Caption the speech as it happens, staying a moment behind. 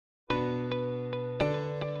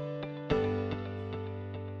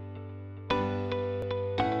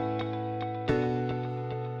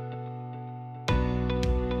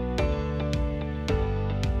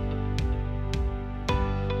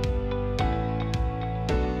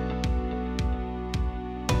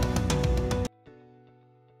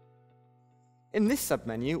In this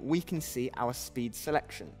submenu, we can see our speed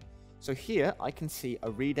selection. So here I can see a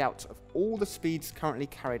readout of all the speeds currently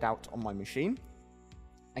carried out on my machine.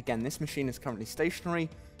 Again, this machine is currently stationary,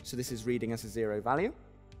 so this is reading as a 0 value.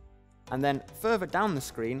 And then further down the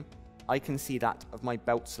screen, I can see that of my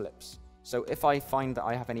belt slips. So if I find that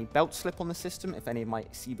I have any belt slip on the system, if any of my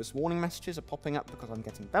CEBIS warning messages are popping up because I'm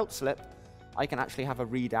getting belt slip, I can actually have a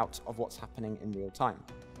readout of what's happening in real time.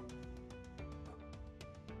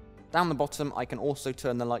 Down the bottom, I can also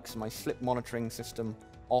turn the likes of my slip monitoring system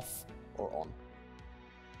off or on.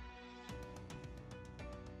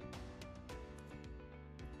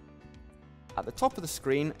 At the top of the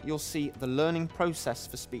screen, you'll see the learning process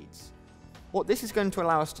for speeds. What this is going to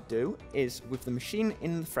allow us to do is, with the machine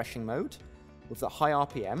in the threshing mode, with the high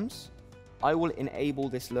RPMs, I will enable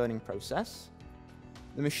this learning process.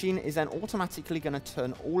 The machine is then automatically going to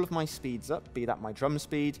turn all of my speeds up, be that my drum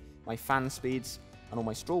speed, my fan speeds, and all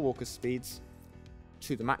my straw walker speeds,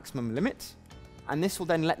 to the maximum limit. And this will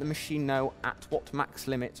then let the machine know at what max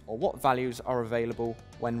limit or what values are available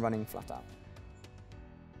when running flat out.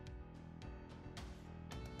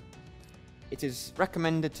 It is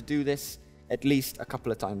recommended to do this at least a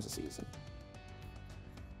couple of times a season.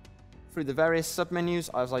 Through the various submenus,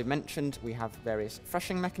 as I mentioned, we have various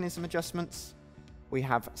threshing mechanism adjustments. We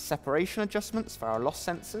have separation adjustments for our loss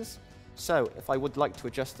sensors. So if I would like to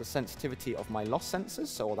adjust the sensitivity of my loss sensors,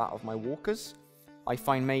 so that of my walkers, I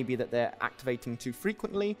find maybe that they're activating too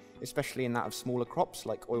frequently, especially in that of smaller crops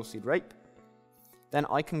like oilseed rape, then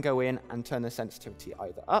I can go in and turn the sensitivity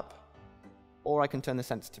either up, or I can turn the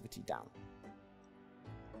sensitivity down.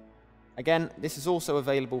 Again, this is also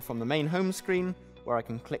available from the main home screen, where I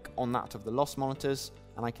can click on that of the loss monitors,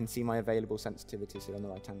 and I can see my available sensitivities here on the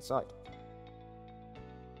right-hand side.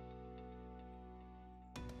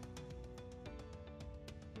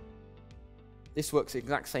 This works the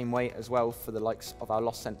exact same way as well for the likes of our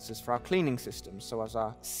loss sensors for our cleaning systems. So as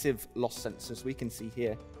our Sieve loss sensors, we can see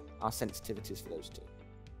here our sensitivities for those two.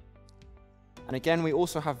 And again, we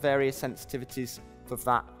also have various sensitivities for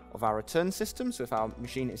that of our return system. So if our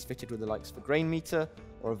machine is fitted with the likes of a grain meter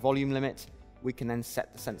or a volume limit, we can then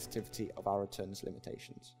set the sensitivity of our returns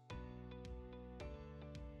limitations.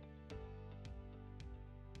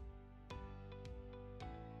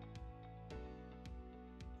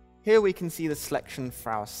 Here we can see the selection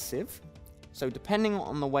for our sieve. So depending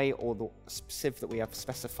on the way or the sieve that we have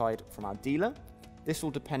specified from our dealer, this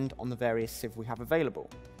will depend on the various sieve we have available.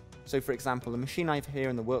 So for example, the machine I have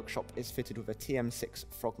here in the workshop is fitted with a TM6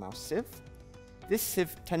 frogmouth sieve. This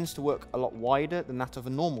sieve tends to work a lot wider than that of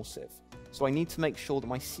a normal sieve, so I need to make sure that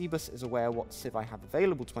my CEBIS is aware what sieve I have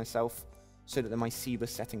available to myself so that my CEBIS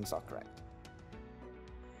settings are correct.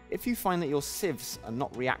 If you find that your sieves are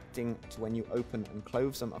not reacting to when you open and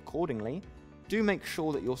close them accordingly, do make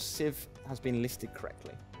sure that your sieve has been listed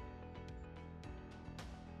correctly.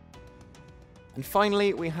 And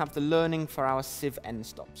finally, we have the learning for our sieve end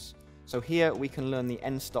stops. So here we can learn the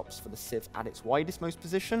end stops for the sieve at its widest most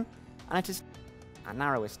position and at its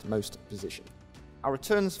narrowest most position. Our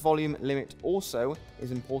returns volume limit also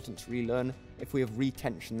is important to relearn if we have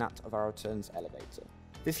retension that of our returns elevator.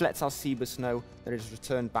 This lets our CEBIS know that it has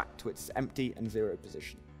returned back to its empty and 0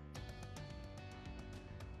 position.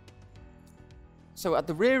 So at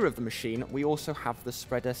the rear of the machine, we also have the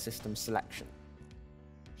spreader system selection.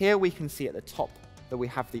 Here we can see at the top that we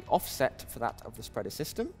have the offset for that of the spreader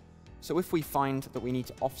system. So if we find that we need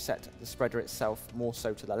to offset the spreader itself more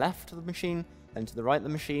so to the left of the machine than to the right of the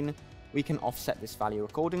machine, we can offset this value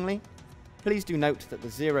accordingly. Please do note that the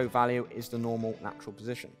 0 value is the normal natural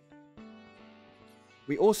position.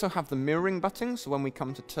 We also have the mirroring button, so when we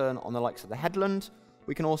come to turn on the likes of the headland,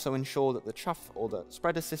 we can also ensure that the chuff or the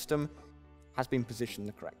spreader system has been positioned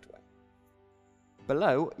the correct way.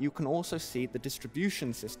 Below, you can also see the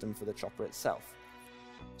distribution system for the chopper itself.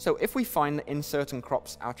 So if we find that in certain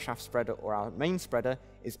crops our chaff spreader or our main spreader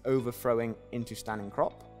is overthrowing into standing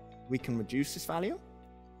crop, we can reduce this value.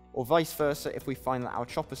 Or vice versa, if we find that our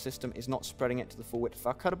chopper system is not spreading it to the full width of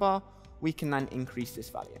our cutter bar, we can then increase this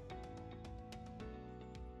value.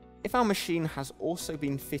 If our machine has also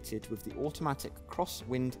been fitted with the automatic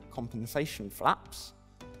crosswind compensation flaps,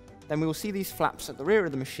 then we will see these flaps at the rear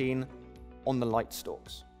of the machine on the light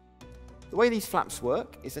stalks. The way these flaps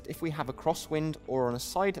work is that if we have a crosswind or on a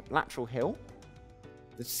side lateral hill,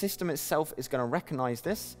 the system itself is going to recognize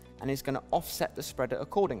this and is going to offset the spreader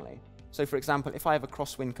accordingly. So for example, if I have a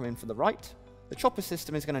crosswind come in for the right, the chopper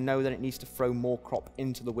system is going to know that it needs to throw more crop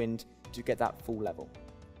into the wind to get that full level.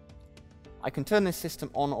 I can turn this system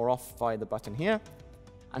on or off via the button here,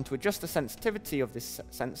 and to adjust the sensitivity of this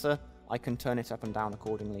sensor, I can turn it up and down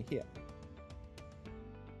accordingly here.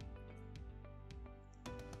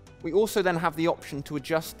 We also then have the option to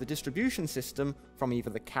adjust the distribution system from either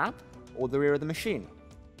the cab or the rear of the machine.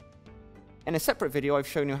 In a separate video, I've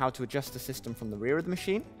shown you how to adjust the system from the rear of the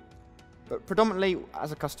machine, but predominantly,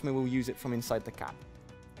 as a customer, we'll use it from inside the cab.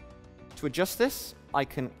 To adjust this, I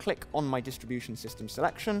can click on my distribution system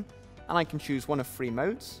selection, and I can choose one of 3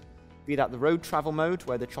 modes, be that the road travel mode,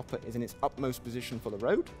 where the chopper is in its upmost position for the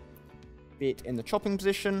road, be it in the chopping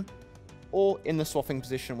position, or in the swathing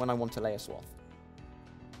position when I want to lay a swath.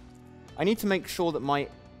 I need to make sure that my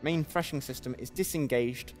main threshing system is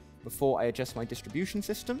disengaged before I adjust my distribution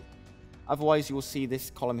system, otherwise you will see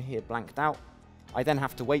this column here blanked out. I then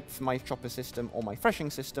have to wait for my chopper system or my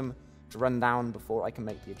threshing system to run down before I can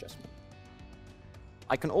make the adjustment.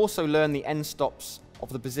 I can also learn the end stops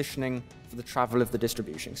of the positioning for the travel of the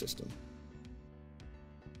distribution system.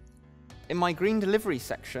 In my green delivery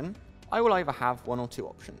section, I will either have 1 or 2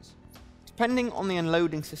 options. Depending on the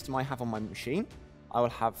unloading system I have on my machine, I will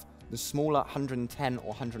have the smaller 110 or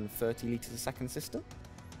 130 litres a second system,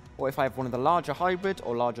 or if I have one of the larger hybrid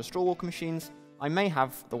or larger straw walker machines, I may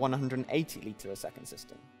have the 180 litre a second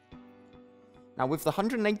system. Now with the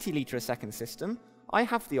 180 litre a second system, I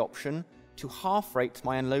have the option to half rate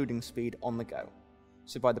my unloading speed on the go.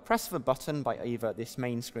 So by the press of a button by either this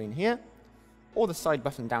main screen here, or the side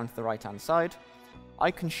button down to the right hand side, I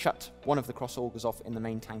can shut one of the cross augers off in the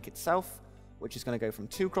main tank itself, which is going to go from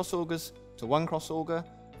 2 cross augers to 1 cross auger,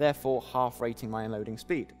 therefore half rating my unloading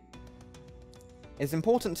speed. It's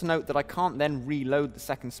important to note that I can't then reload the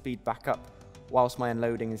second speed back up whilst my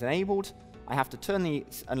unloading is enabled. I have to turn the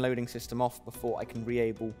unloading system off before I can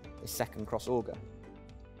re-able the second cross auger.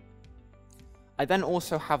 I then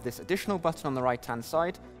also have this additional button on the right hand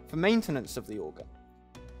side for maintenance of the auger.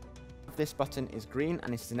 If this button is green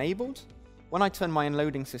and it's enabled, when I turn my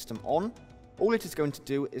unloading system on, all it is going to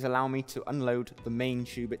do is allow me to unload the main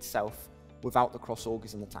tube itself without the cross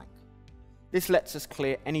augers in the tank. This lets us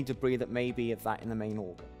clear any debris that may be of that in the main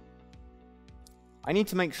auger. I need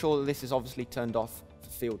to make sure that this is obviously turned off for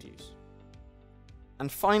field use.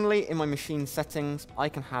 And finally, in my machine settings, I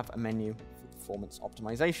can have a menu for performance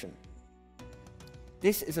optimization.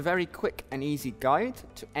 This is a very quick and easy guide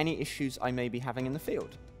to any issues I may be having in the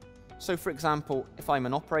field. So for example, if I'm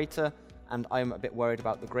an operator and I'm a bit worried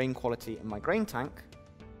about the grain quality in my grain tank,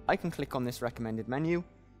 I can click on this recommended menu,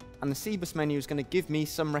 and the CEBIS menu is going to give me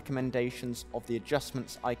some recommendations of the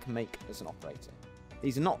adjustments I can make as an operator.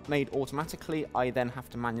 These are not made automatically, I then have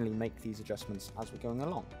to manually make these adjustments as we're going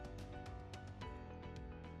along.